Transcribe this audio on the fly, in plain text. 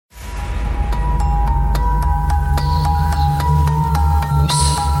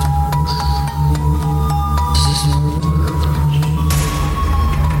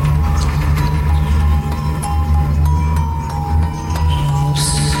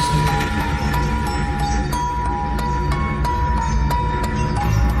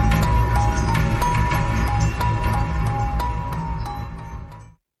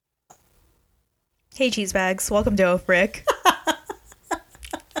Hey, cheese bags. Welcome to Oaf Brick.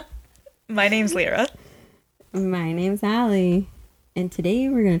 My name's Lyra. My name's Allie. And today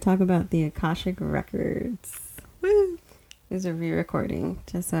we're going to talk about the Akashic Records. Woo! This is a re-recording,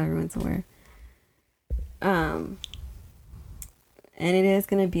 just so everyone's aware. And it is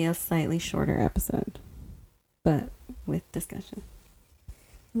going to be a slightly shorter episode, but with discussion.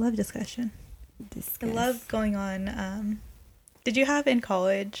 Love discussion. I love going on. Did you have in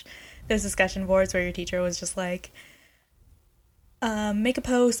college those discussion boards where your teacher was just like, make a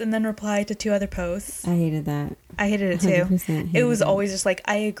post and then reply to 2 other posts? I hated that. I hated it too. It was always just like,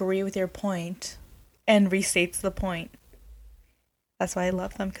 I agree with your point, and restates the point. That's why I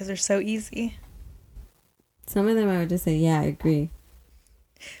love them, because they're so easy. Some of them I would just say, yeah, I agree.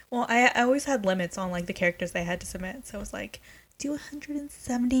 Well, I always had limits on like the characters I had to submit, so it was like, do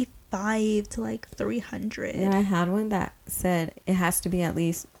 175 to like 300. And I had one that said it has to be at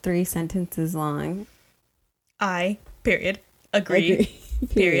least 3 sentences long. Period. Agree.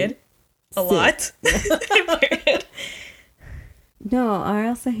 Period. A lot. Period. No, I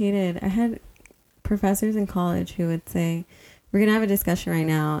also hated, I had professors in college who would say, we're going to have a discussion right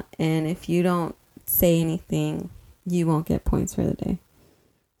now, and if you don't say anything, you won't get points for the day.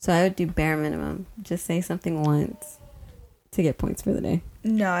 So I would do bare minimum. Just say something once to get points for the day.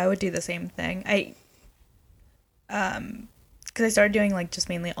 No, I would do the same thing. Because I started doing like just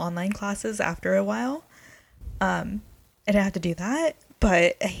mainly online classes after a while. I didn't have to do that,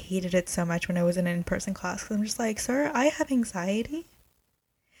 but I hated it so much when I was in an in-person class. Because I'm just like, sir, I have anxiety.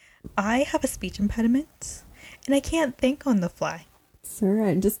 I have a speech impediment, and I can't think on the fly. Sir,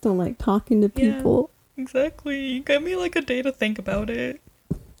 I just don't like talking to people. Yeah, exactly. Give me like a day to think about it.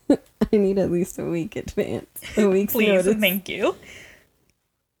 I need at least a week advance. A week's Please, notice. thank you.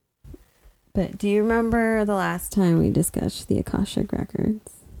 But do you remember the last time we discussed the Akashic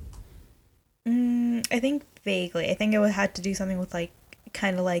Records? I think vaguely. I think it had to do something with like,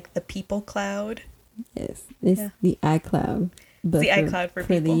 kind of like the people cloud. Yes, it's the iCloud. But the iCloud for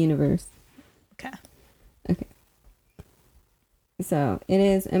people. The universe. Okay. So it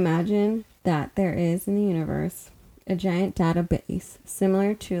is, imagine that there is in the universe a giant database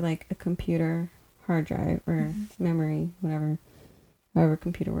similar to like a computer hard drive or memory, however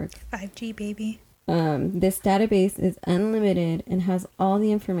computer works. 5G, baby. This database is unlimited and has all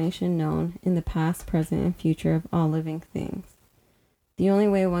the information known in the past, present, and future of all living things. The only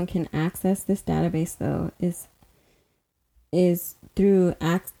way one can access this database, though, is through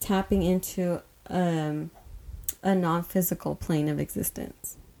tapping into a non-physical plane of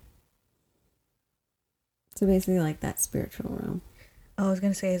existence. So basically like that spiritual realm. I was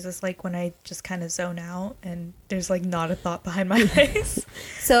going to say, is this like when I just kind of zone out and there's like not a thought behind my face?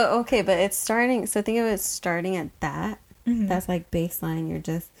 So, okay, but it's starting, so think of it starting at that. Mm-hmm. That's like baseline. You're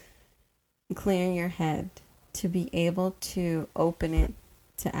just clearing your head to be able to open it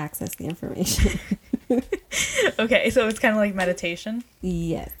to access the information. Okay, so it's kind of like meditation?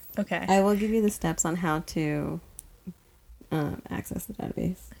 Yes. Okay. I will give you the steps on how to access the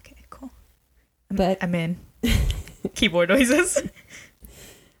database. Okay, cool. I'm in. Keyboard noises.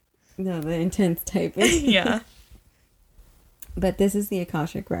 No, the intense typing. Yeah. But this is the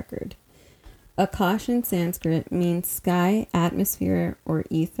Akashic Record. Akash in Sanskrit means sky, atmosphere, or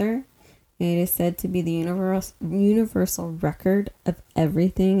ether. And it is said to be the universal record of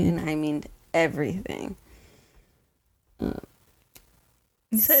everything, and I mean everything. You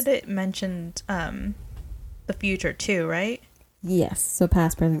said it mentioned the future too, right? Yes, so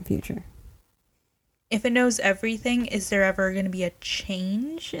past, present, future. If it knows everything, is there ever going to be a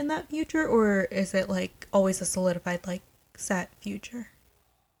change in that future, or is it like always a solidified, like, set future?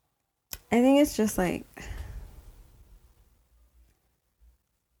 I think it's just like,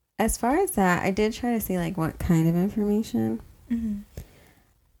 as far as that, I did try to see like what kind of information. Mm-hmm.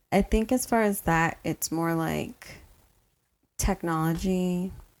 I think as far as that, it's more like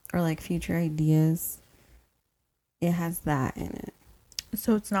technology or like future ideas. It has that in it.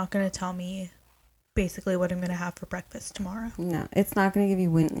 So it's not going to tell me basically what I'm going to have for breakfast tomorrow? No, it's not going to give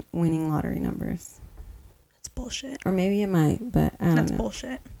you winning lottery numbers. That's bullshit. Or maybe it might, but I don't know. That's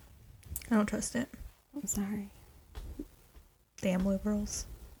bullshit. I don't trust it. I'm sorry. Damn liberals.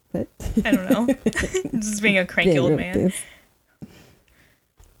 But I don't know. Just being a cranky old man.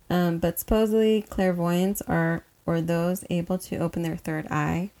 But supposedly clairvoyants or those able to open their third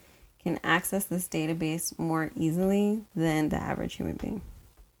eye can access this database more easily than the average human being.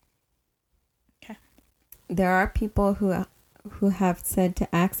 Okay. There are people who have said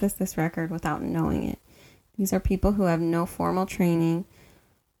to access this record without knowing it. These are people who have no formal training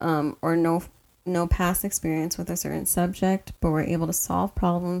or no no past experience with a certain subject, but were able to solve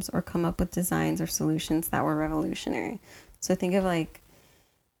problems or come up with designs or solutions that were revolutionary. So think of like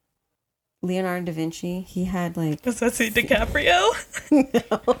Leonardo da Vinci. He had like... Was that DiCaprio?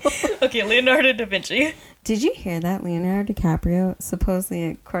 No. Okay, Leonardo da Vinci. Did you hear that Leonardo DiCaprio, supposedly,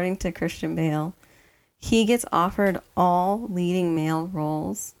 according to Christian Bale, he gets offered all leading male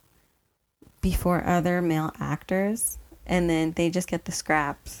roles before other male actors, and then they just get the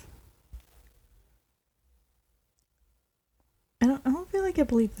scraps. I don't feel like I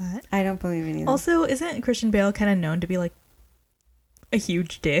believe that. I don't believe it either. Also, isn't Christian Bale kind of known to be like a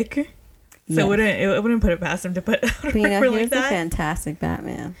huge dick? So Yes. it wouldn't put it past him to put out a But you know, rapper he like was a that. fantastic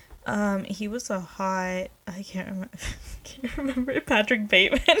Batman. He was a hot. I can't remember. Can't remember Patrick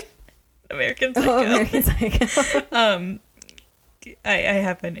Bateman, American Psycho. Oh, American Psycho. I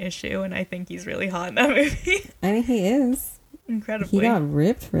have an issue, and I think he's really hot in that movie. I mean, he is. Incredibly, He got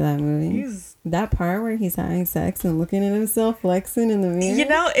ripped for that movie. he's. That part where he's having sex and looking at himself flexing in the mirror. You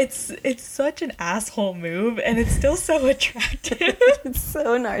know, it's such an asshole move, and it's still so attractive. It's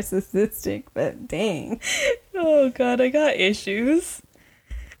so narcissistic, but dang. Oh god, I got issues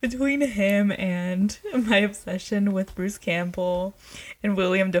between him and my obsession with Bruce Campbell and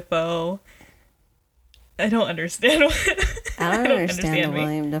William Dafoe. I don't understand I don't understand the me.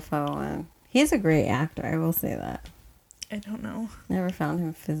 William Dafoe one. He's a great actor, I will say that. I don't know. Never found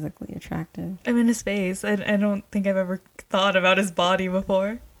him physically attractive. I'm in his face. I don't think I've ever thought about his body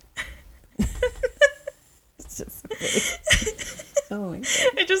before. It's just a face. Oh my god.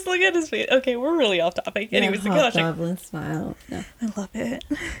 I just look at his face. Okay, we're really off topic. Yeah, Anyways, the Akashic. Goblin smile. No. I love it.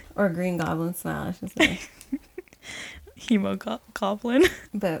 Or Green Goblin smile, I should say. Goblin.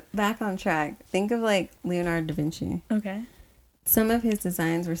 But back on track. Think of like Leonardo da Vinci. Okay. Some of his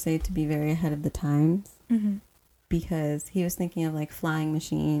designs were said to be very ahead of the times. Mm-hmm. Because he was thinking of like flying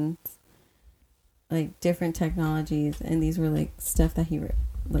machines, like different technologies, and these were like stuff that he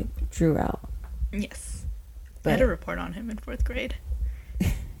like drew out. Yes. But I had a report on him in 4th grade.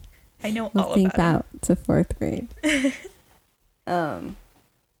 I know we'll all think about out to 4th grade.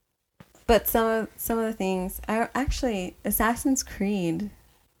 But some of the things I actually Assassin's Creed,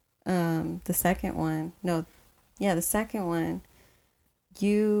 the second one. No, yeah, the second one.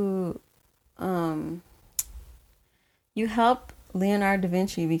 You help Leonardo da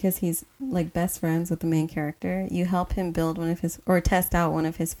Vinci because he's like best friends with the main character. You help him build or test out one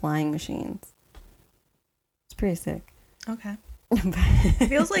of his flying machines. It's pretty sick. Okay. It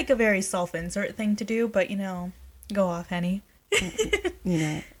feels like a very self-insert thing to do, but go off, Henny. You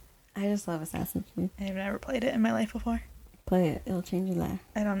know, I just love Assassin's Creed. I've never played it in my life before. Play it. It'll change your life.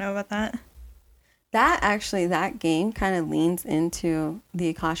 I don't know about that. That game kind of leans into the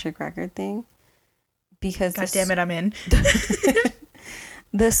Akashic Record thing. Because God damn it, I'm in.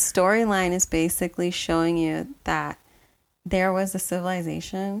 The storyline is basically showing you that there was a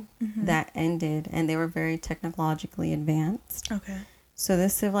civilization that ended, and they were very technologically advanced. Okay. So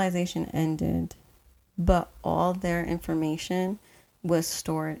this civilization ended, but all their information was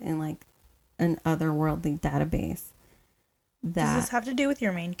stored in like an otherworldly database. Does this have to do with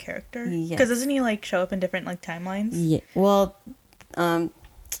your main character? Yes. Because doesn't he like show up in different like timelines? Yeah. Well,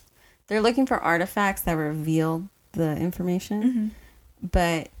 they're looking for artifacts that reveal the information,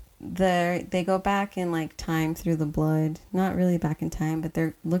 but they go back in like time through the blood. Not really back in time, but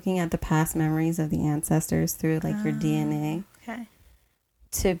they're looking at the past memories of the ancestors through like your DNA. Okay.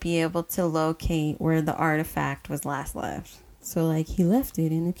 To be able to locate where the artifact was last left. So like he left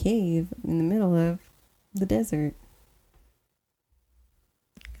it in a cave in the middle of the desert.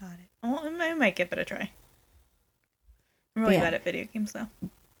 Got it. Well, I might give it a try. I'm really bad at video games though.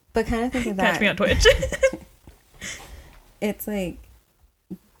 But kind of think of that. Catch me on Twitch. It's like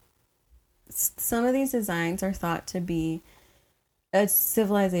some of these designs are thought to be a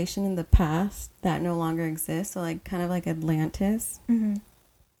civilization in the past that no longer exists. So like kind of like Atlantis.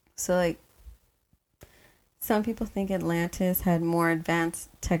 So like some people think Atlantis had more advanced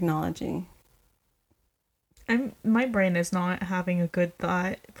technology. My brain is not having a good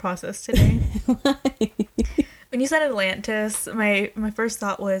thought process today. When you said Atlantis, my first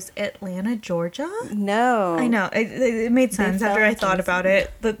thought was Atlanta, Georgia? No. I know. It made sense after I thought about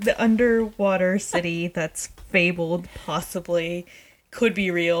it. The underwater city that's fabled, possibly, could be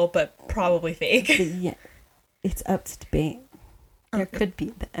real, but probably fake. But yeah, it's up to debate. There could be.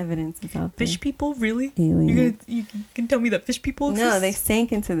 The evidence is out there. Fish people? Really? Aliens. You can tell me that fish people exist? No, they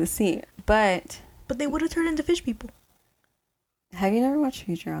sank into the sea. But they would have turned into fish people. have you never watched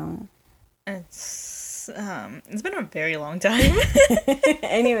Futurama? It's been a very long time.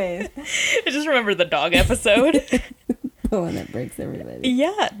 Anyways. I just remember the dog episode. The one that breaks everybody.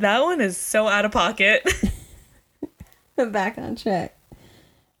 Yeah, that one is so out of pocket. Back on track.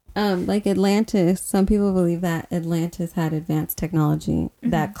 Like Atlantis, some people believe that Atlantis had advanced technology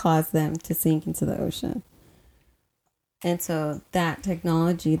that caused them to sink into the ocean. And so that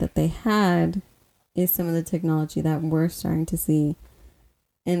technology that they had is some of the technology that we're starting to see,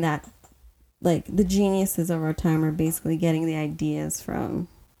 and that, like, the geniuses of our time are basically getting the ideas from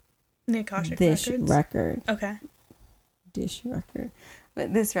The Akashic this Records? record. Okay. This record.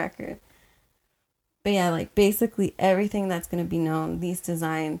 But this record. But yeah, like, basically everything that's going to be known, these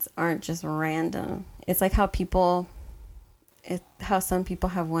designs aren't just random. It's like how some people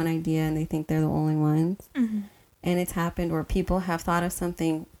have one idea and they think they're the only ones. Mm-hmm. And it's happened where people have thought of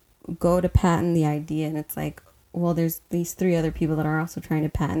something, go to patent the idea, and it's like, well, there's these 3 other people that are also trying to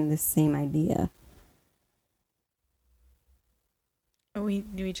patent this same idea. We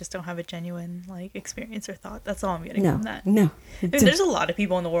just don't have a genuine, like, experience or thought. That's all I'm getting No, from that. no. I mean, there's a lot of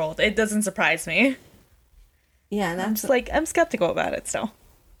people in the world. It doesn't surprise me. Yeah, I'm just like, I'm skeptical about it still.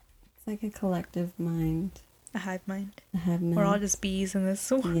 It's like a collective mind. A hive mind. A hive mind. We're all just bees in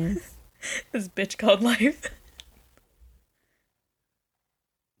this, Yes. this bitch called life.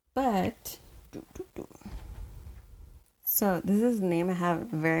 But, so this is a name I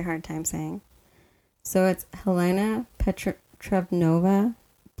have a very hard time saying. So it's Helena Petrovna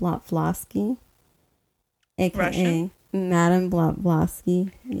Blavatsky, aka Russian? Madame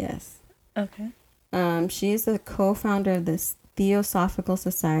Blavatsky. Yes. Okay. She is the co-founder of this Theosophical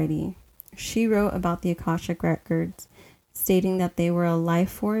Society. She wrote about the Akashic Records, stating that they were a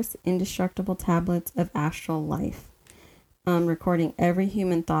life force, indestructible tablets of astral life. Recording every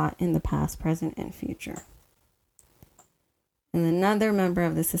human thought in the past, present, and future. And another member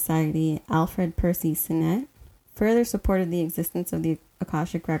of the society, Alfred Percy Sinnett, further supported the existence of the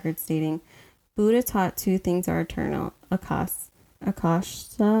Akashic Records, stating, Buddha taught 2 things are eternal,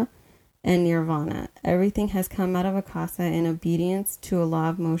 Akasha and Nirvana. Everything has come out of Akasha in obedience to a law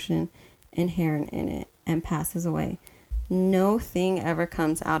of motion inherent in it and passes away. No thing ever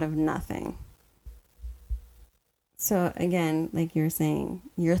comes out of nothing. So again, like you were saying,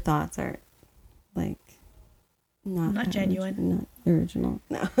 your thoughts are like not genuine, not original.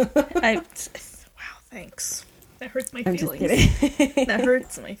 No. Wow, thanks. That hurts my feelings. Just kidding. That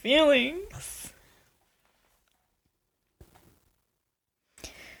hurts my feelings.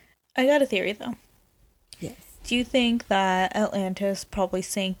 I got a theory though. Yes. Do you think that Atlantis probably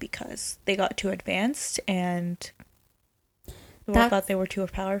sank because they got too advanced and the world thought they were too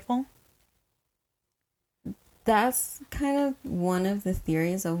powerful? That's kind of one of the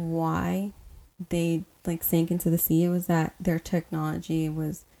theories of why they like sank into the sea. It was that their technology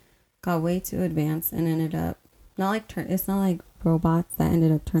got way too advanced and ended up it's not like robots that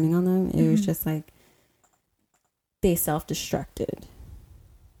ended up turning on them. It was just like they self-destructed.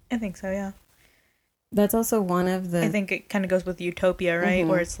 I think so, yeah. That's also one of the... I think it kind of goes with utopia, right?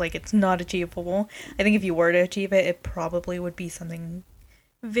 Where it's like it's not achievable. I think if you were to achieve it, it probably would be something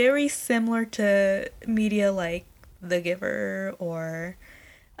very similar to media like The Giver or...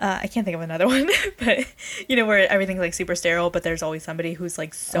 I can't think of another one, but, you know, where everything's like super sterile, but there's always somebody who's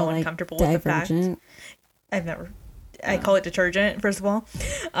like so uncomfortable with the fact. I call it detergent, first of all.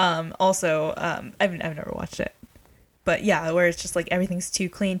 Also, I've never watched it. But yeah, where it's just like everything's too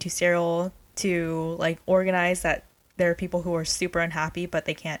clean, too sterile, too like organized, that there are people who are super unhappy, but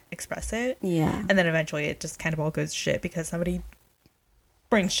they can't express it. Yeah. And then eventually it just kind of all goes to shit because somebody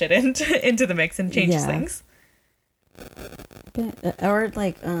brings shit into the mix and changes things. Or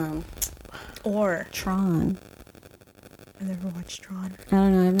like or Tron. I never watched Tron. I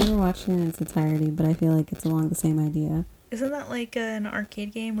don't know, I've never watched it in its entirety, but I feel like it's along the same idea. Isn't that like an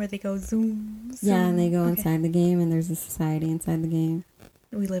arcade game where they go zoom? Yeah, and they go inside the game and there's a society inside the game.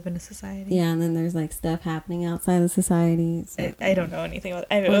 We live in a society. Yeah, and then there's like stuff happening outside the society. So. I don't know anything about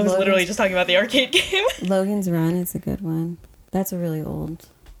it. I was literally just talking about the arcade game. Logan's Run is a good one. It's a really old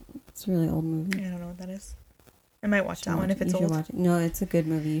movie. I don't know what that is. I might watch that one if it's old. Watch it. No, it's a good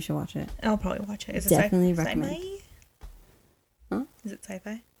movie. You should watch it. I'll probably watch it. Is it definitely recommend. Sci-fi? Huh? Is it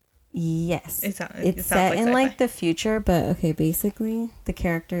sci-fi? Yes. It's set like in sci-fi. like the future, but okay, basically the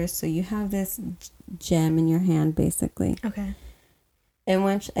characters, so you have this gem in your hand basically. Okay. And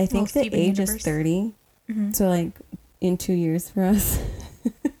when I think the age is 30. Mm-hmm. So like in 2 years for us.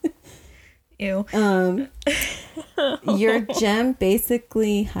 Ew. Your gem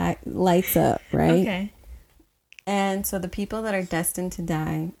basically lights up, right? Okay. And so the people that are destined to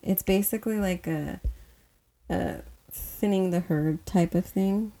die, it's basically like a thinning the herd type of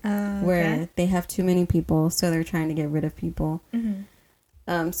thing, where they have too many people, so they're trying to get rid of people.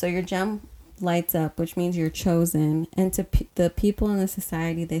 Mm-hmm. So your gem lights up, which means you're chosen. And to the people in the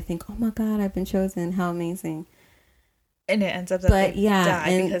society, they think, oh my God, I've been chosen. How amazing. And it ends up that they die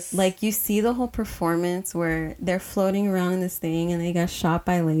and because... like you see the whole performance where they're floating around in this thing and they got shot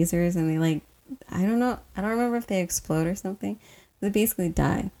by lasers and they like, I don't know, I don't remember if they explode or something. They basically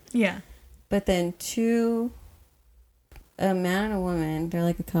die. Yeah. But then a man and a woman, they're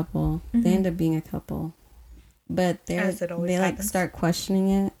like a couple. Mm-hmm. They end up being a couple. But they like start questioning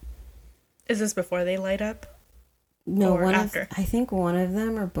it. Is this before they light up? No, or after? I think one of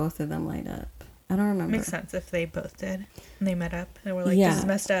them or both of them light up. I don't remember. Makes sense if they both did. And they met up and were like, this is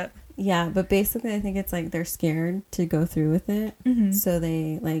messed up. Yeah, but basically I think it's like they're scared to go through with it. Mm-hmm. So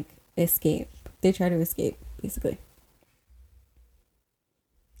they like escape. They try to escape, basically.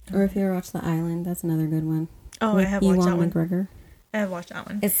 Okay. Or if you ever watch The Island, that's another good one. Oh, I have watched that one. McGregor. I have watched that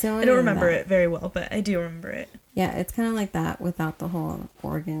one. It's similar. I don't remember it very well, but I do remember it. Yeah, it's kind of like that without the whole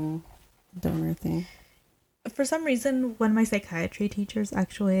organ donor thing. For some reason, one of my psychiatry teachers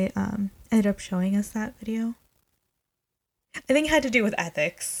actually ended up showing us that video. I think it had to do with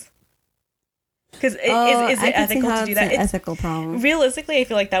ethics. Because is it ethical to do that? It's an ethical problem. Realistically, I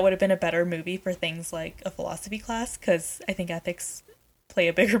feel like that would have been a better movie for things like a philosophy class, because I think ethics play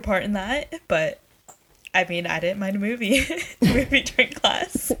a bigger part in that. But I mean, I didn't mind a movie during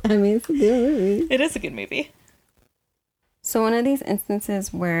class. I mean, it's a good movie. It is a good movie. So one of these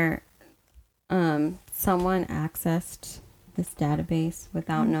instances where someone accessed this database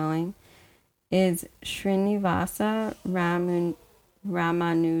without knowing is Srinivasa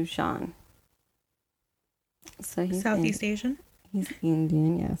Ramanujan. So he's Southeast Asian? He's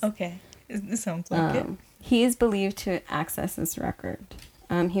Indian, yes. Okay. It sounds like it. He is believed to access this record.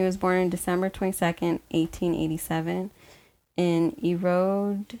 He was born on December 22nd, 1887 in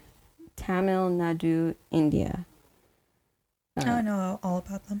Erode, Tamil Nadu, India. I know all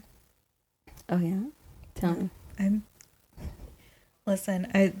about them. Oh, yeah? Tell me.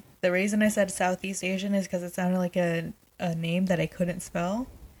 Listen, the reason I said Southeast Asian is because it sounded like a name that I couldn't spell.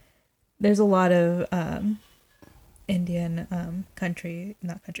 There's a lot of Indian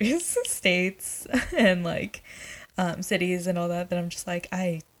states and like cities and all that I'm just like,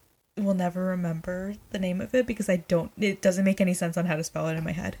 I will never remember the name of it because it doesn't make any sense on how to spell it in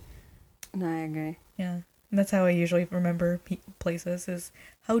my head. No, I agree. Yeah. And that's how I usually remember places, is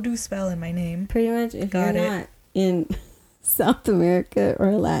how do spell in my name. Pretty much, if you're not in South America or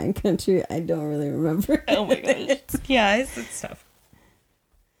a Latin country, I don't really remember. Oh my gosh. Yeah, it's tough.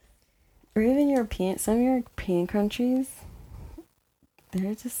 Or even some European countries,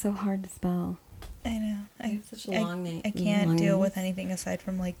 they're just so hard to spell. I know. It's such a long name. I can't deal with anything aside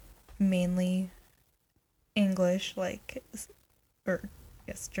from like mainly English, like, or I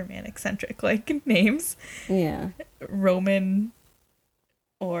guess Germanic centric like names. Yeah. Roman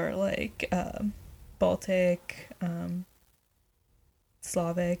or like Baltic,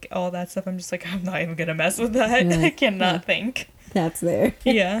 Slavic, all that stuff. I'm just like, I'm not even gonna mess with that. Like, I cannot think. That's there.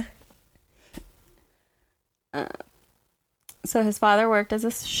 Yeah. So his father worked as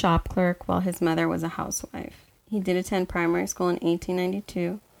a shop clerk while his mother was a housewife. He did attend primary school in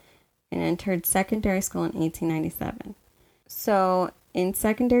 1892 and entered secondary school in 1897. So in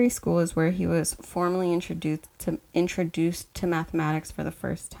secondary school is where he was formally introduced to mathematics for the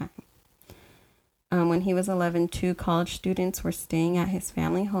first time. When he was 11, 2 college students were staying at his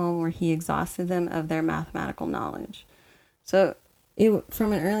family home where he exhausted them of their mathematical knowledge. So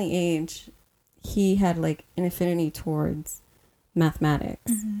from an early age, he had like an affinity towards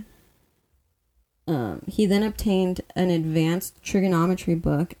mathematics. Mm-hmm. He then obtained an advanced trigonometry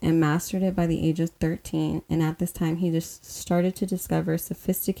book and mastered it by the age of 13. And at this time, he just started to discover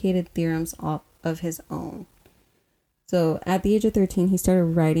sophisticated theorems of his own. So at the age of 13, he started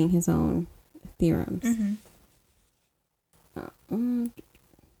writing his own theorems. Mm-hmm.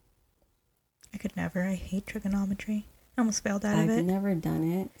 I could never. I hate trigonometry. I almost failed out of it. I've never done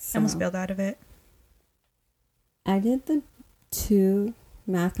it. So. I almost failed out of it. I did the 2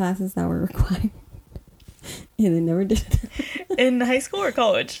 math classes that were required. And I never did it. In high school or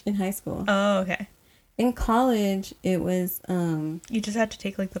college? In high school. Oh, okay. In college, it was... you just had to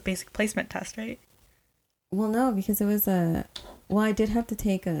take like the basic placement test, right? Well, no, because it was Well, I did have to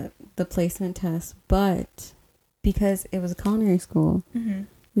take the placement test, but because it was a culinary school, mm-hmm.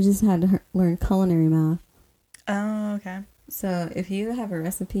 we just had to learn culinary math. Oh, okay. So if you have a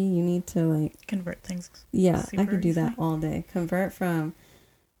recipe, you need to like... convert things. Yeah, I could do that all day. Convert from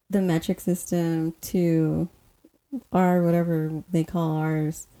the metric system to our whatever they call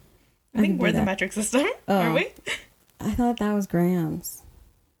ours. I think we're the metric system, aren't we? I thought that was grams.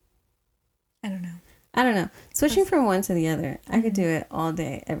 I don't know. Switching from one to the other, I could do it all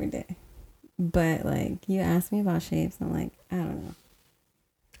day, every day. But, like, you ask me about shapes, I'm like, I don't know.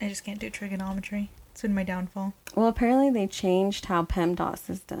 I just can't do trigonometry. It's been my downfall. Well, apparently they changed how PEMDAS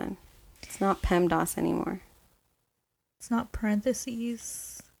is done. It's not PEMDAS anymore. It's not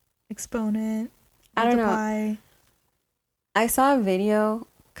parentheses, exponent, I don't multiply. know. I saw a video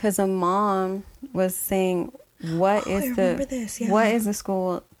because a mom was saying, what is the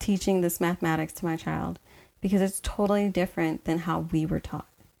school teaching this mathematics to my child? Because it's totally different than how we were taught.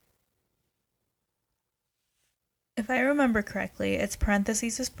 If I remember correctly, it's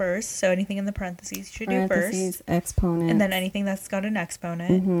parentheses is first, so anything in the parentheses you should do first. Exponent. And then anything that's got an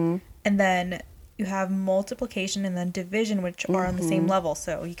exponent. Mm-hmm. And then you have multiplication and then division, which are on the same level.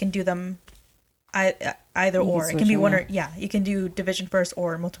 So you can do them either or. It can be one or, you can do division first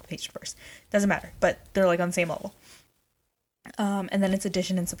or multiplication first. Doesn't matter, but they're like on the same level. And then it's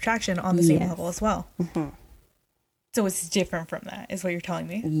addition and subtraction on the same level as well. Mm-hmm. So it's different from that, is what you're telling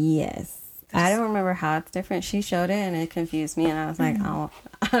me? Yes. I don't remember how it's different. She showed it and it confused me, and I was like, I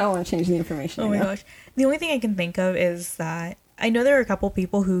don't want to change the information. Oh my gosh. The only thing I can think of is that I know there are a couple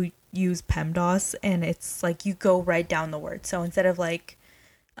people who use PEMDAS, and it's like you go right down the word. So instead of like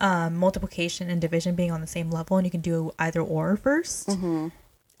multiplication and division being on the same level, and you can do either or first, you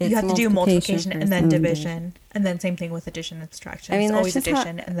have to do multiplication and then division. And then same thing with addition and subtraction. I mean, it's always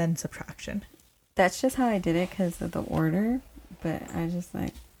addition and then subtraction. That's just how I did it because of the order, but I just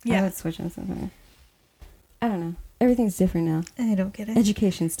like... I would switch on something. I don't know. Everything's different now. I don't get it.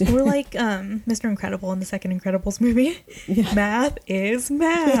 Education's different. We're like Mr. Incredible in the second Incredibles movie. Yeah. Math is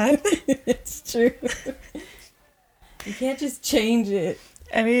math. It's true. You can't just change it.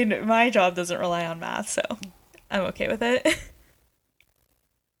 I mean, my job doesn't rely on math, so I'm okay with it. I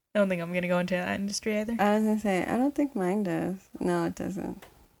don't think I'm going to go into that industry either. I was going to say, I don't think mine does. No, it doesn't.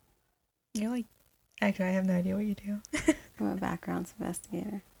 You're like... Actually, I have no idea what you do. I'm a backgrounds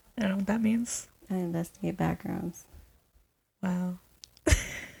investigator. I don't know what that means. I investigate backgrounds. Wow.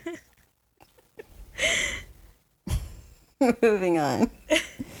 Moving on.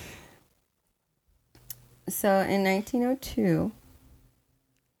 So in 1902,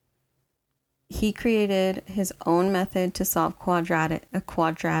 he created his own method to solve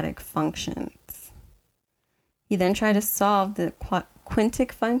quadratic functions. He then tried to solve the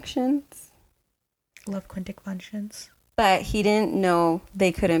quintic functions. Love quintic functions. But he didn't know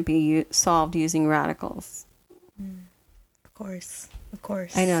they couldn't be solved using radicals. Of course.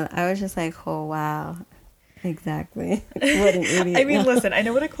 I know. I was just like, oh, wow. Exactly. What an idiot. I mean, listen, I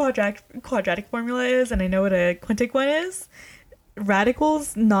know what a quadratic formula is, and I know what a quintic one is.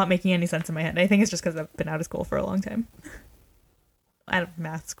 Radicals, not making any sense in my head. I think it's just because I've been out of school for a long time. Out of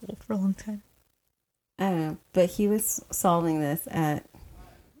math school for a long time. I don't know. But he was solving this at,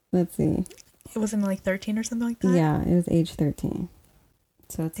 let's see. It wasn't like 13 or something like that? Yeah, it was age 13.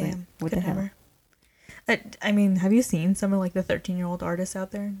 So it's like, what the hell? I mean, have you seen some of like the 13-year-old artists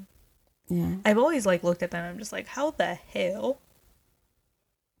out there? Yeah. I've always like looked at them and I'm just like, how the hell?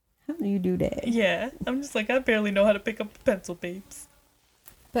 How do you do that? Yeah. I'm just like, I barely know how to pick up a pencil, babes.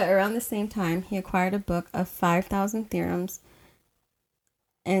 But around the same time, he acquired a book of 5,000 theorems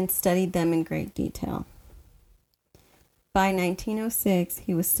and studied them in great detail. By 1906,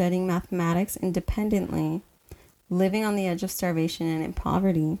 he was studying mathematics independently, living on the edge of starvation and in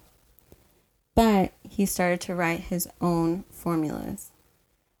poverty. But he started to write his own formulas.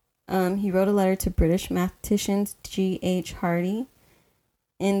 He wrote a letter to British mathematician G.H. Hardy.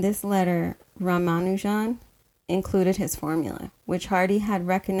 In this letter, Ramanujan included his formula, which Hardy had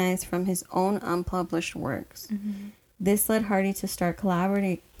recognized from his own unpublished works. Mm-hmm. This led Hardy to start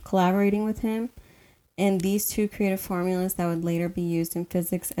collaborating with him, and these two created formulas that would later be used in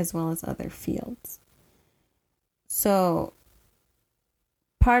physics as well as other fields. So,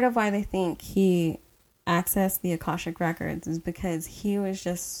 part of why they think he accessed the Akashic Records is because he was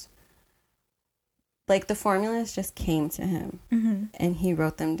just, like, the formulas just came to him, and he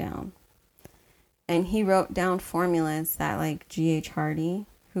wrote them down. And he wrote down formulas that, like, G.H. Hardy,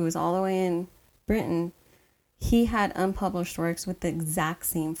 who was all the way in Britain, he had unpublished works with the exact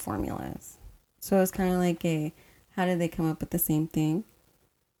same formulas. So it was kind of like how did they come up with the same thing?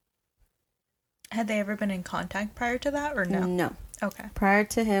 Had they ever been in contact prior to that or no? No. Okay. Prior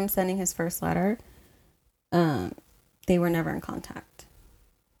to him sending his first letter, they were never in contact.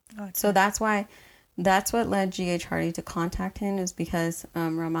 Gotcha. So that's what led G.H. Hardy to contact him, is because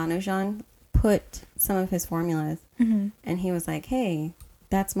Ramanujan put some of his formulas, and he was like, hey,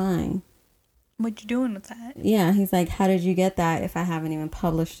 that's mine. What you doing with that? Yeah, he's like, how did you get that if I haven't even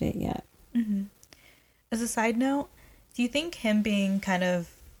published it yet? As a side note, do you think him being kind of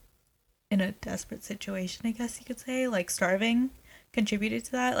in a desperate situation, I guess you could say, like starving, contributed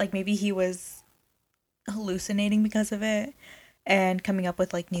to that. Like maybe he was hallucinating because of it and coming up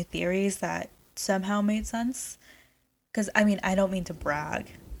with like new theories that somehow made sense. Because I mean, I don't mean to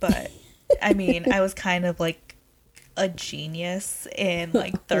brag, but I mean, I was kind of like a genius in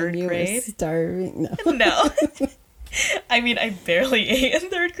like third grade. Starving? No. No. I mean, I barely ate in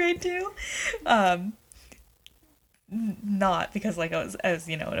third grade too. Not because like I was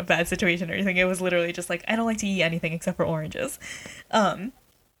in a bad situation or anything. It was literally just like I don't like to eat anything except for oranges. Maybe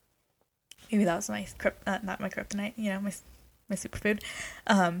that was my not my kryptonite, my superfood.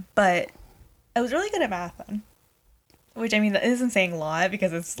 But I was really good at math then. Which, I mean, that isn't saying a lot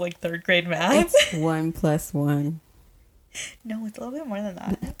because it's like third grade math. It's 1 + 1. No, it's a little bit more than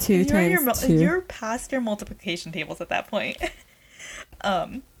that. 2 times 2. You're past your multiplication tables at that point.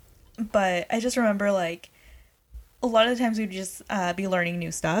 But I just remember, like, a lot of the times we'd just be learning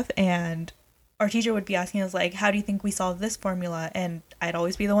new stuff, and our teacher would be asking us, like, how do you think we solve this formula? And I'd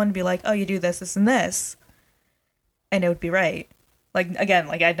always be the one to be like, oh, you do this, this, and this. And it would be right. Like, again,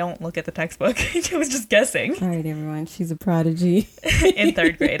 like, I don't look at the textbook. I was just guessing. All right, everyone. She's a prodigy. In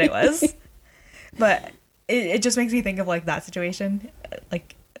third grade, I was. But it just makes me think of, like, that situation,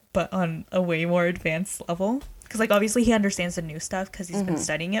 like, but on a way more advanced level. Because, like, obviously he understands the new stuff because he's been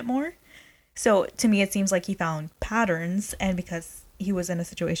studying it more. So, to me, it seems like he found patterns. And because he was in a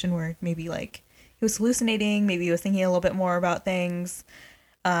situation where maybe, like, he was hallucinating, maybe he was thinking a little bit more about things,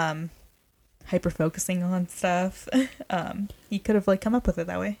 hyper-focusing on stuff, he could have, like, come up with it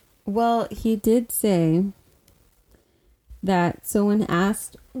that way. Well, he did say that, so when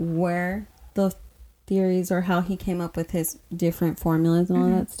asked where the theories or how he came up with his different formulas and all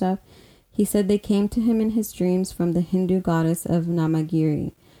that stuff, he said they came to him in his dreams from the Hindu goddess of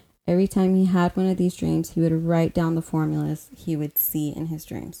Namagiri. Every time he had one of these dreams, he would write down the formulas he would see in his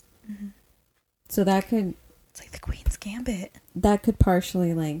dreams. So that could... It's like the Queen's Gambit. That could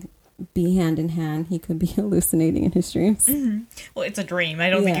partially, like, be hand in hand. He could be hallucinating in his dreams. Well, it's a dream. I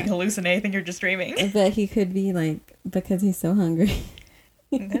don't think you can hallucinate. I think you're just dreaming. But he could be, like, because he's so hungry.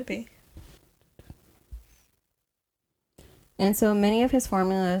 It could be. And so many of his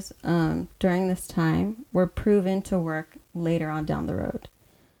formulas during this time were proven to work later on down the road.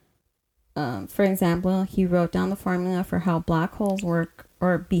 For example, he wrote down the formula for how black holes work,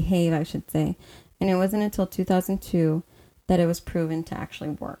 or behave, I should say. And it wasn't until 2002 that it was proven to actually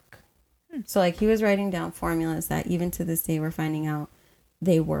work. So, like, he was writing down formulas that even to this day we're finding out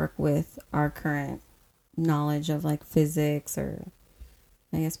they work with our current knowledge of, like, physics, or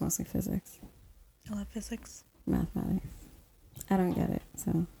I guess mostly physics. I love physics. Mathematics. I don't get it,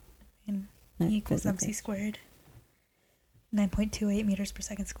 so. And E equals MC squared. 9.28 meters per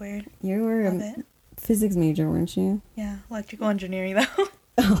second squared. You were a physics major, weren't you? Yeah, electrical engineering though.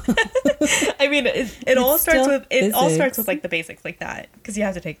 I mean, it all starts with like the basics like that, because you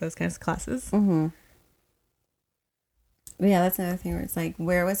have to take those kinds of classes. But yeah, that's another thing where it's like,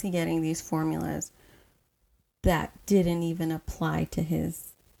 where was he getting these formulas that didn't even apply to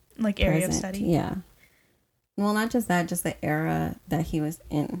his like area of study? Yeah. Well, not just that, just the era that he was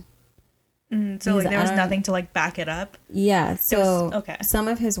in. So like there was nothing to like back it up. Yeah. So some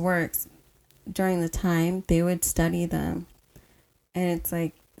of his works during the time, they would study them. And it's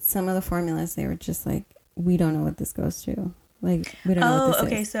like some of the formulas, they were just like, we don't know what this goes to. Like, we don't know what this is.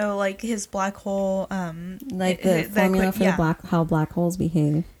 Okay. So like his black hole, like the formula for how black holes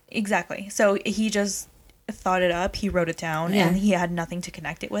behave. Exactly. So he just thought it up. He wrote it down, and he had nothing to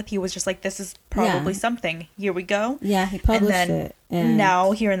connect it with. He was just like, this is probably something. Here we go. Yeah, he published it. And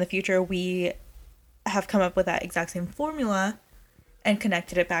now here in the future, we have come up with that exact same formula and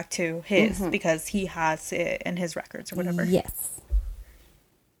connected it back to his because he has it in his records or whatever. Yes.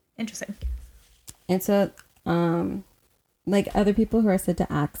 Interesting. And so, like, other people who are said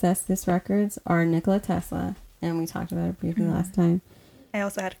to access this records are Nikola Tesla, and we talked about it briefly last time. I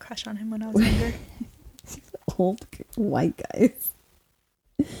also had a crush on him when I was younger. Old white guys.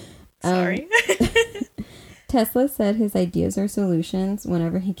 Sorry. Tesla said his ideas or solutions,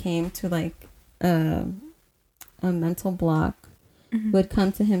 whenever he came to, like, a mental block, would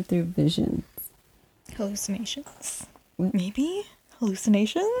come to him through visions. Hallucinations? What? Maybe?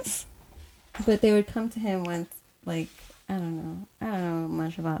 Hallucinations? But they would come to him when, like, I don't know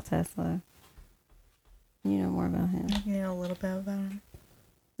much about Tesla. You know more about him. You know a little bit about him.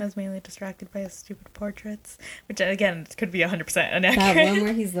 I was mainly distracted by his stupid portraits, which, again, could be 100% inaccurate. That one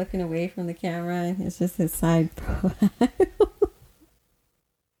where he's looking away from the camera and it's just his side profile.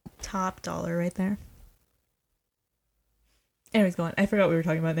 Top dollar right there. Anyways, go on. I forgot we were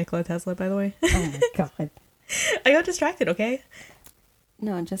talking about Nikola Tesla, by the way. Oh my god. I got distracted, okay?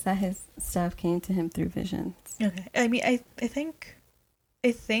 No, just that his stuff came to him through visions. Okay. I mean, I think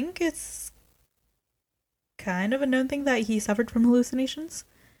I think it's kind of a known thing that he suffered from hallucinations.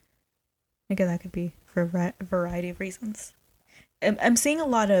 Again, that could be for a variety of reasons. I'm seeing a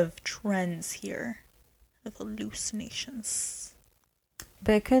lot of trends here of hallucinations.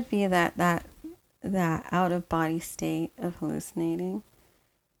 But it could be that out of body state of hallucinating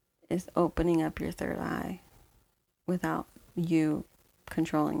is opening up your third eye without you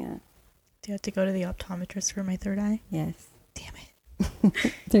controlling it. Do you have to go to the optometrist for my third eye? Yes. Damn it.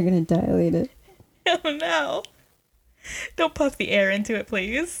 They're going to dilate it. Oh no. Don't puff the air into it,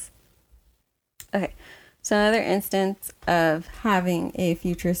 please. Okay. So another instance of having a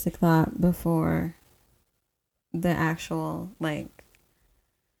futuristic thought before the actual, like,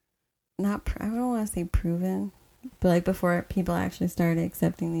 I don't want to say proven, but like before people actually started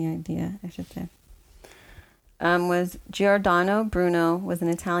accepting the idea, I should say, was Giordano Bruno was an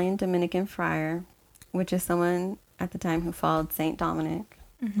Italian Dominican friar, which is someone at the time who followed Saint Dominic,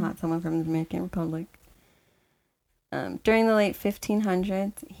 not someone from the Dominican Republic. During the late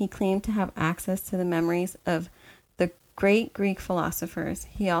 1500s, he claimed to have access to the memories of the great Greek philosophers.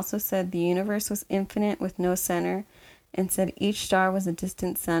 He also said the universe was infinite with no center, and said each star was a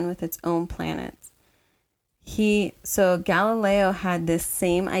distant sun with its own planets. So Galileo had this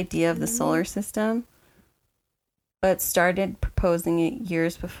same idea of the solar system, but started proposing it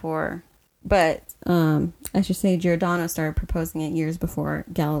years before. But I should say Giordano started proposing it years before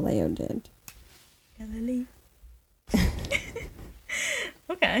Galileo did. Galileo.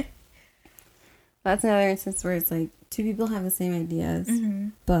 Okay. That's another instance where it's like two people have the same ideas,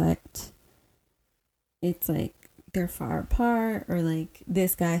 but it's like they're far apart, or like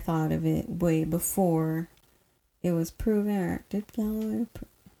this guy thought of it way before it was proven. Or did Galileo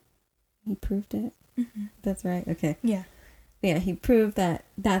he proved it? That's right. Okay. Yeah. Yeah, he proved that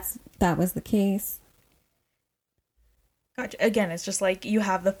was the case. Gotcha. Again, it's just like you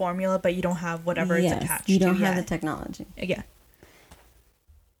have the formula, but you don't have whatever it's attached to. You don't have the technology. Yeah.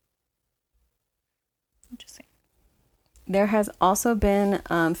 Interesting. There has also been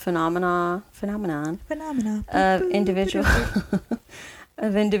phenomenon of individuals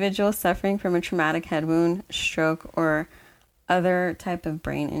suffering from a traumatic head wound, stroke, or other type of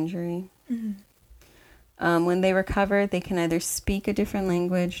brain injury. When they recover, they can either speak a different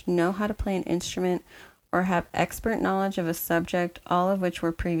language, know how to play an instrument, or have expert knowledge of a subject, all of which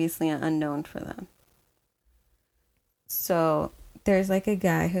were previously unknown for them. So there's like a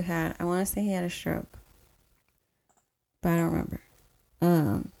guy who had, I want to say he had a stroke, but I don't remember.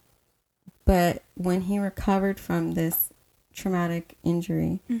 But when he recovered from this traumatic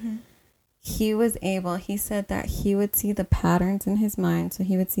injury, he said that he would see the patterns in his mind. So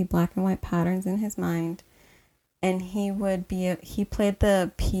he would see black and white patterns in his mind. And he played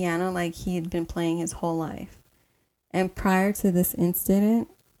the piano like he had been playing his whole life. And prior to this incident,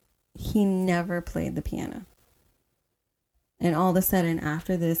 he never played the piano. And all of a sudden,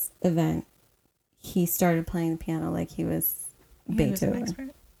 after this event, he started playing the piano like he was Beethoven. He was an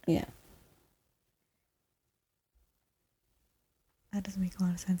expert? Yeah. That doesn't make a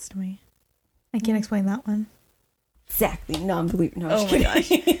lot of sense to me. I can't explain that one. Exactly. Non-believer. No, oh my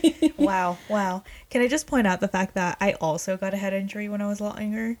gosh. Wow. Can I just point out the fact that I also got a head injury when I was a lot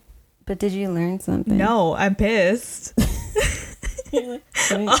younger? But did you learn something? No, I'm pissed.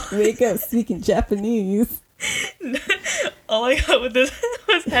 Wake up speaking Japanese. All I got with this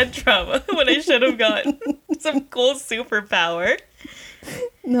was head trauma when I should have gotten some cool superpower.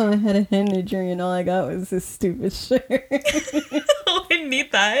 No, I had a head injury and all I got was this stupid shirt. Oh, I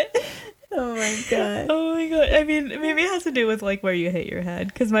need that. Oh my god. I mean, maybe it has to do with like where you hit your head,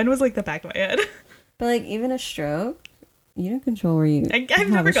 because mine was like the back of my head. But like even a stroke, you don't control where you. I've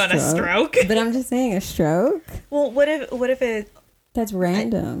never gotten a stroke. But I'm just saying, a stroke. Well, what if it? That's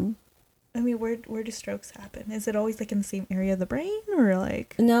random. I mean, where do strokes happen? Is it always like in the same area of the brain, or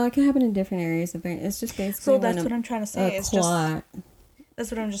like? No, it can happen in different areas of the brain. It's just basically. So that's what I'm trying to say. That's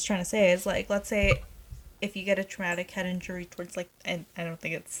what I'm just trying to say. Is like, let's say, if you get a traumatic head injury towards like, and I don't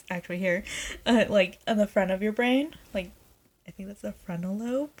think it's actually here, like on the front of your brain, like I think that's the frontal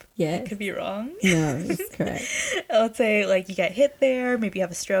lobe. Yeah. I could be wrong. No, that's correct. Let's say like you get hit there, maybe you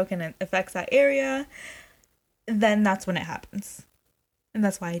have a stroke and it affects that area, then that's when it happens. And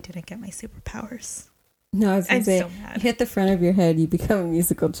that's why I didn't get my superpowers. No, I was going to say, so mad. You hit the front of your head, you become a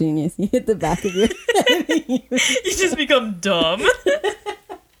musical genius. You hit the back of your head, you just become dumb.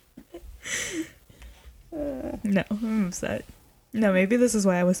 No, I'm upset. No, maybe this is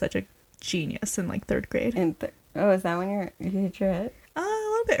why I was such a genius in like third grade. Is that when you hit your head? A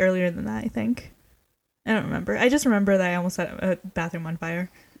little bit earlier than that, I think. I don't remember. I just remember that I almost set a bathroom on fire.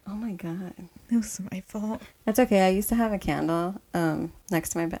 Oh my god. It was my fault. That's okay. I used to have a candle next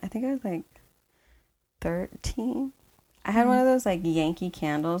to my bed. I think I was like 13. I had one of those like Yankee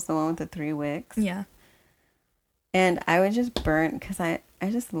candles, the one with the 3 wicks. Yeah. And I would just burn because I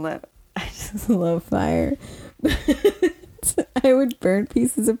just love fire. I would burn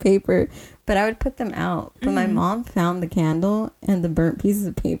pieces of paper, but I would put them out. But my mom found the candle and the burnt pieces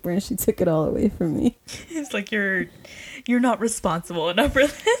of paper, and she took it all away from me. It's like you're not responsible enough for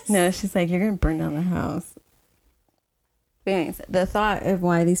this. No, she's like, you're gonna burn down the house. But anyways, the thought of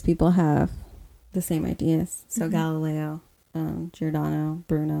why these people have the same ideas. So Galileo, Giordano,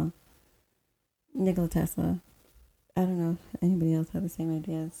 Bruno, Nikola Tesla. I don't know if anybody else had the same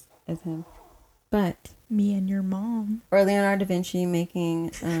ideas as him. But me and your mom. Or Leonardo da Vinci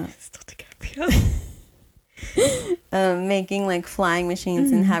making making like flying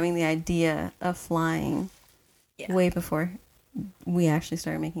machines and having the idea of flying way before we actually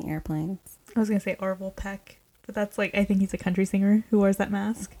started making airplanes. I was gonna say Orville Peck, but that's like, I think he's a country singer who wears that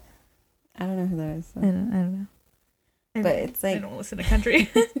mask. I don't know who that is. So. I don't know. But it's like, I don't listen to country.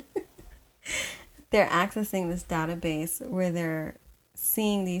 They're accessing this database where they're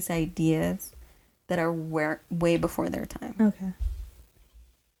seeing these ideas that are way before their time. Okay.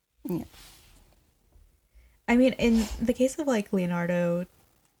 Yeah. I mean, in the case of like Leonardo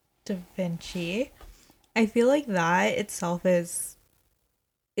da Vinci, I feel like that itself is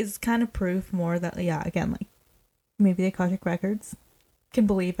kind of proof more that, yeah, again, like maybe the Akashic Records can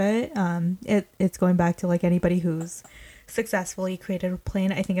believe it. It's going back to like anybody who's successfully created a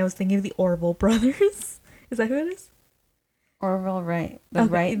plane. I think I was thinking of the Orville brothers. Is that who it is? Orville Wright. The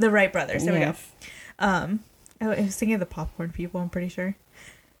Wright brothers. There we go. Yes. I was thinking of the popcorn people, I'm pretty sure.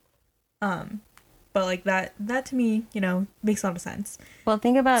 But like that to me, you know, makes a lot of sense. Well,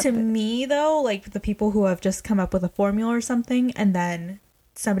 think about to me though, like the people who have just come up with a formula or something, and then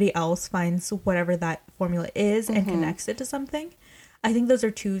somebody else finds whatever that formula is and connects it to something. I think those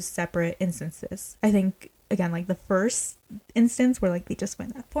are two separate instances. I think, again, like the first instance where like they just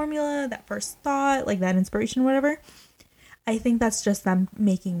find that formula, that first thought, like that inspiration, whatever. I think that's just them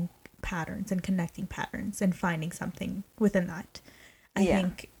making patterns and connecting patterns and finding something within that. I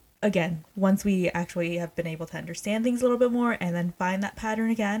think, again, once we actually have been able to understand things a little bit more and then find that pattern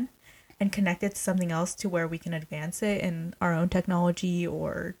again and connect it to something else to where we can advance it in our own technology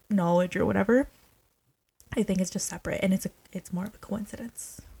or knowledge or whatever, I think it's just separate and it's more of a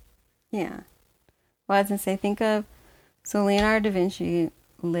coincidence. Yeah. Well, I was going to say, so Leonardo da Vinci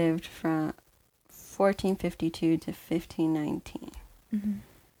lived from 1452 to 1519. Mm-hmm.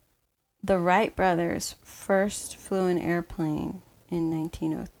 The Wright brothers first flew an airplane in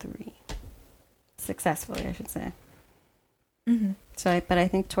 1903. Successfully, I should say. Mm-hmm. But I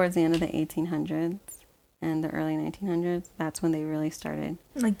think towards the end of the 1800s and the early 1900s, that's when they really started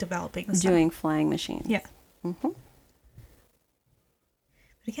like developing doing flying machines. Yeah. Mm-hmm.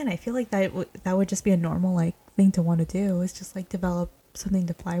 But again, I feel like that would just be a normal like thing to want to do, is just like develop something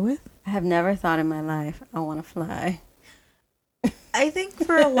to fly with. I have never thought in my life I want to fly. I think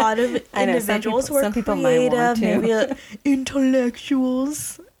for a lot of individuals who are creative, maybe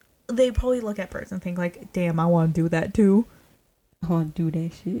intellectuals, they probably look at birds and think like, "Damn, I want to do that too." I want to do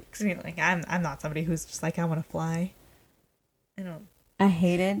that shit. Because I mean, like, I'm not somebody who's just like, I want to fly. I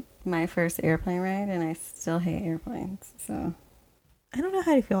hated my first airplane ride, and I still hate airplanes. So I don't know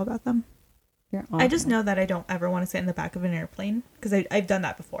how to feel about them. You're awful. I just know that I don't ever want to sit in the back of an airplane because I've done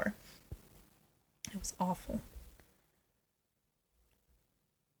that before. It was awful.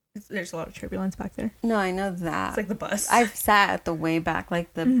 There's a lot of turbulence back there. No, I know that. It's like the bus. I've sat at the way back,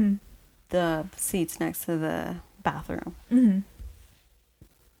 like the seats next to the bathroom. Mm-hmm.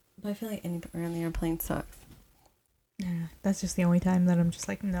 But I feel like anywhere on the airplane sucks. Yeah, that's just the only time that I'm just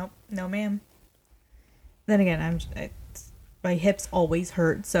like, nope, no ma'am. Then again, my hips always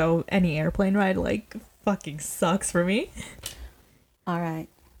hurt, so any airplane ride like fucking sucks for me. All right.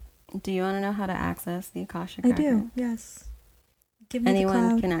 Do you want to know how to access the Akashic Records? I do, yes. Give me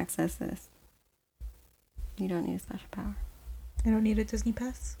Anyone can access this. You don't need a special power. I don't need a Disney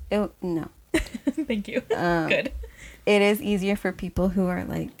pass? No. Thank you. Good. It is easier for people who are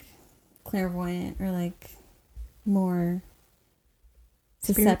like clairvoyant or like more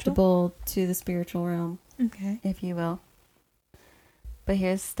susceptible to the spiritual realm. Okay. If you will. But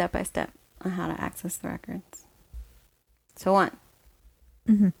here's step by step on how to access the records. So 1.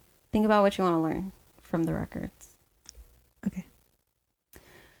 Mm-hmm. Think about what you want to learn from the records. Okay.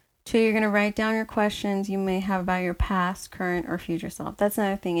 2, you're going to write down your questions you may have about your past, current, or future self. That's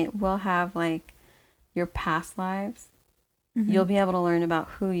another thing. It will have like your past lives. Mm-hmm. You'll be able to learn about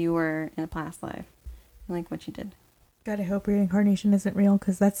who you were in a past life and like what you did. God, I hope reincarnation isn't real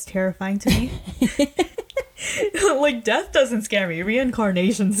because that's terrifying to me. Like, death doesn't scare me.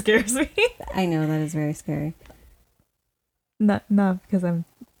 Reincarnation scares me. I know that is very scary. Not because I'm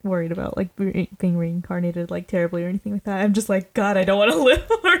worried about, like, being reincarnated, like, terribly or anything like that. I'm just like, God, I don't want to live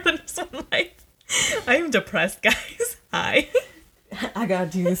more than just one life. I'm depressed, guys. Hi. I gotta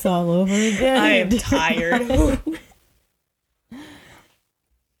do this all over again. I am tired.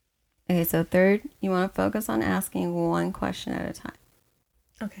 Okay, so third, you want to focus on asking one question at a time.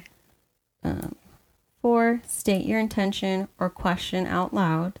 Okay. 4, state your intention or question out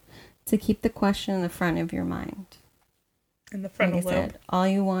loud to keep the question in the front of your mind. In the frontal like I lobe. said, all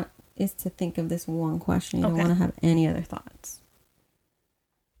you want is to think of this one question. You don't Okay. want to have any other thoughts.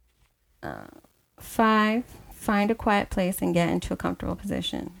 5, find a quiet place and get into a comfortable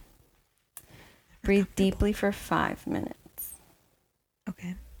position. Breathe deeply for 5 minutes.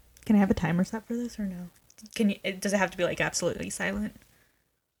 Okay. Can I have a timer set for this or no? Does it have to be, like, absolutely silent?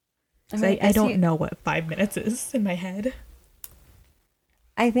 I don't know what 5 minutes is in my head.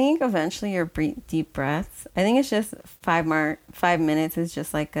 I think eventually your deep breaths. I think it's just 5 minutes is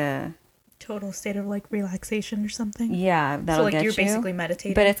just like a Total state of, like, relaxation or something. yeah, that'll So, like, get you're you. basically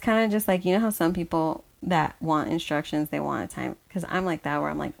meditating. But it's kind of just like, you know how some people that want instructions, they want a time, because I'm like that where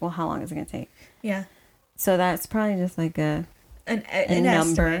I'm like, well, how long is it gonna take? Yeah. So that's probably just like an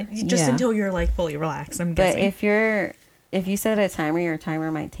number, estimate, just yeah. until you're, like, fully relaxed. I'm But guessing. if you set a timer, your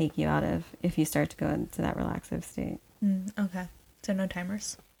timer might take you out of if you start to go into that relaxive state. Okay. So no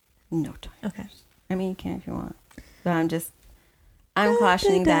timers. No time. Okay. I mean, you can if you want, but I'm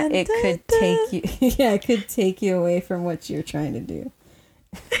cautioning that it could take you. Yeah, it could take you away from what you're trying to do.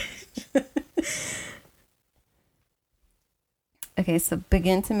 Okay, so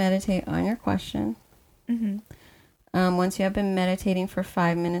begin to meditate on your question. Mm-hmm. Once you have been meditating for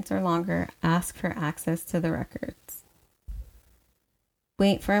 5 minutes or longer, ask for access to the records.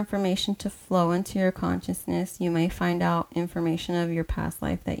 Wait for information to flow into your consciousness. You may find out information of your past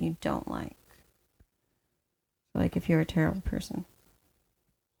life that you don't like. Like if you're a terrible person.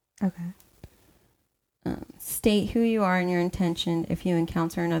 Okay. State who you are and your intention if you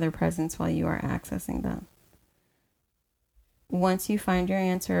encounter another presence while you are accessing them. Once you find your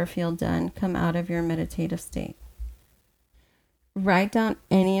answer or feel done, come out of your meditative state. Write down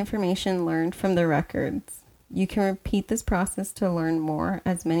any information learned from the records. You can repeat this process to learn more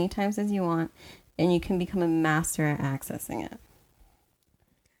as many times as you want, and you can become a master at accessing it.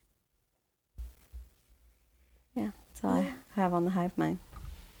 Yeah, that's all I have on the hive mind.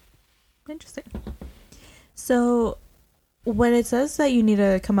 Interesting. So when it says that you need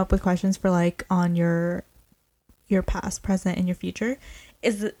to come up with questions for, like, on your past, present, and your future,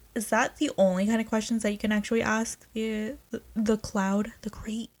 is that the only kind of questions that you can actually ask the cloud, the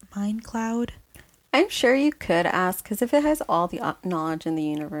great mind cloud? I'm sure you could ask, because if it has all the knowledge in the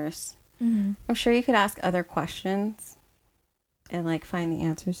universe, Mm-hmm. I'm sure you could ask other questions and, like, find the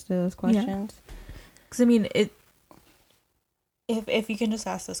answers to those questions. Because, I mean, if you can just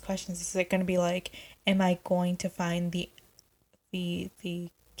ask those questions, is it going to be like, am I going to find the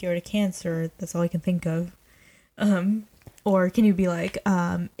cure to cancer? That's all I can think of. Or can you be like,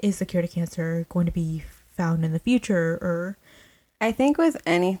 is the cure to cancer going to be found in the future? Or I think with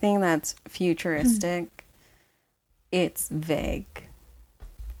anything that's futuristic, it's vague.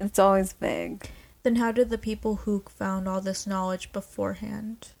 It's always vague. then how did the people who found all this knowledge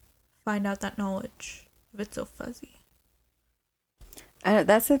beforehand find out that knowledge if it's so fuzzy?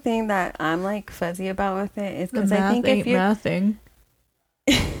 That's the thing that I'm, like, fuzzy about with it, is because I think if you're mathing.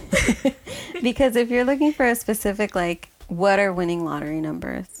 because if you're looking for a specific, like, what are winning lottery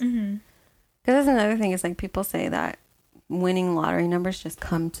numbers? Mm-hmm. Because that's another thing, is like people say that winning lottery numbers just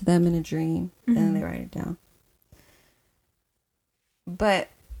come to them in a dream, and then they write it down. But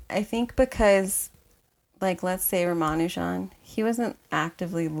I think because, like, let's say Ramanujan, he wasn't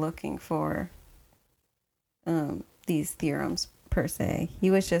actively looking for these theorems per se.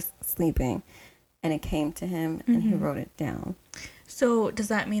 He was just sleeping, and it came to him, and he wrote it down. So does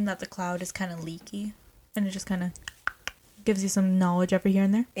that mean that the cloud is kind of leaky, and it just kind of gives you some knowledge every here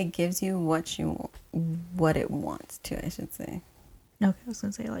and there? It gives you what it wants to, I should say. Okay, I was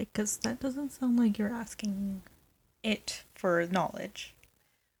gonna say, like, because that doesn't sound like you're asking it for knowledge.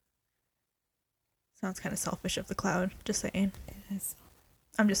 Sounds kind of selfish of the cloud. Just saying. It is.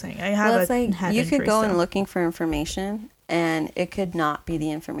 I'm just saying. I have like you could go in looking for information, and it could not be the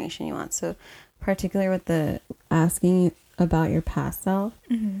information you want. So, particularly with the asking about your past self,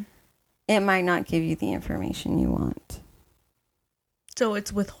 it might not give you the information you want. So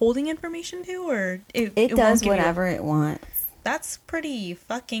it's withholding information too, or it does won't give whatever it wants. That's pretty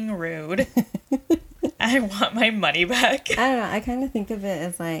fucking rude. I want my money back. I don't know. I kind of think of it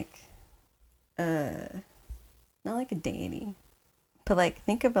as like, not like a deity, but like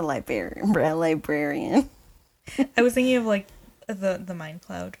think of a librarian. I was thinking of like the mind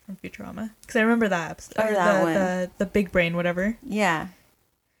cloud from Futurama because I remember that episode. Oh, that one. The big brain, whatever. Yeah.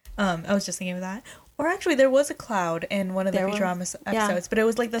 I was just thinking of that. Or actually, there was a cloud in one of the Futurama episodes, but it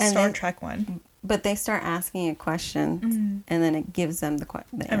was like the Star Trek one. But they start asking a question, and then it gives them the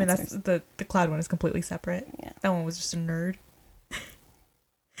answers. I mean, that's the cloud one is completely separate. Yeah. That one was just a nerd.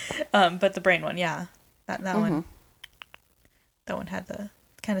 But the brain one, yeah, that one. That one had the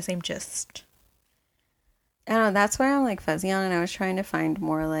kind of same gist. I don't know. That's why I'm like fuzzy on it. I was trying to find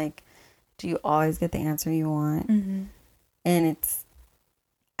more like, do you always get the answer you want? Mm-hmm. And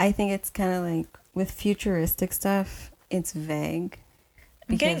I think it's kind of like with futuristic stuff, it's vague.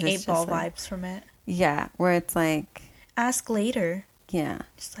 I'm getting 8-Ball vibes from it. Yeah, where it's like, ask later. Yeah.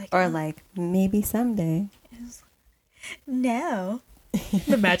 Just like, or like, maybe someday. No.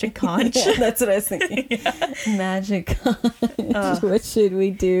 The magic conch. Yeah, that's what I was thinking. Yeah. Magic conch. What should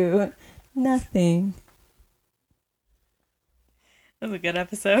we do? Nothing. That was a good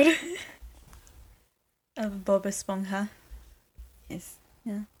episode. Of Bob Esponja. Yes.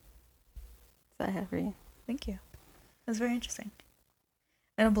 Yeah. That's all I have for you. Thank you. That was very interesting.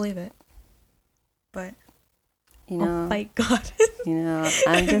 I don't believe it. But I'll fight God.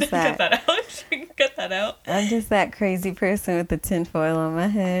 I'm just that. Cut that out. Cut that out. I'm just that crazy person with the tinfoil on my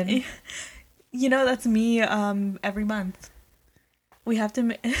head. That's me every month. We have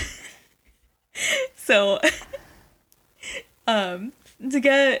to so to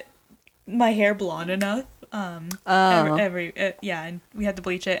get my hair blonde enough and we have to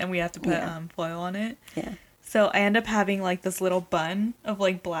bleach it and we have to put foil on it. Yeah. So I end up having like this little bun of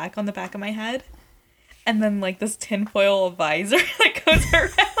like black on the back of my head and then like this tinfoil visor that goes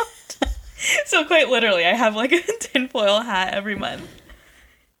around. So quite literally I have like a tinfoil hat every month.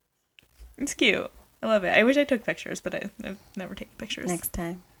 It's cute. I love it. I wish I took pictures, but I've never taken pictures. Next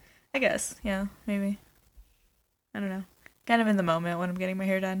time. I guess. Yeah, maybe. I don't know. Kind of in the moment when I'm getting my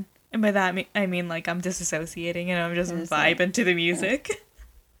hair done. And by that, I mean like I'm disassociating and I'm just vibing to the music.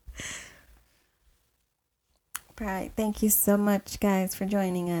 Right. Thank you so much, guys, for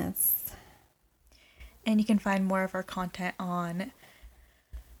joining us. And you can find more of our content on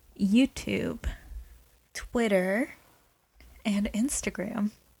YouTube, Twitter, and Instagram.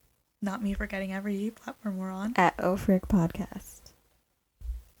 Not me forgetting every platform we're on. At Ofric Podcast.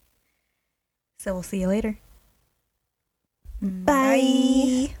 So we'll see you later.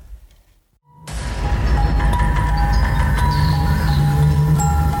 Bye.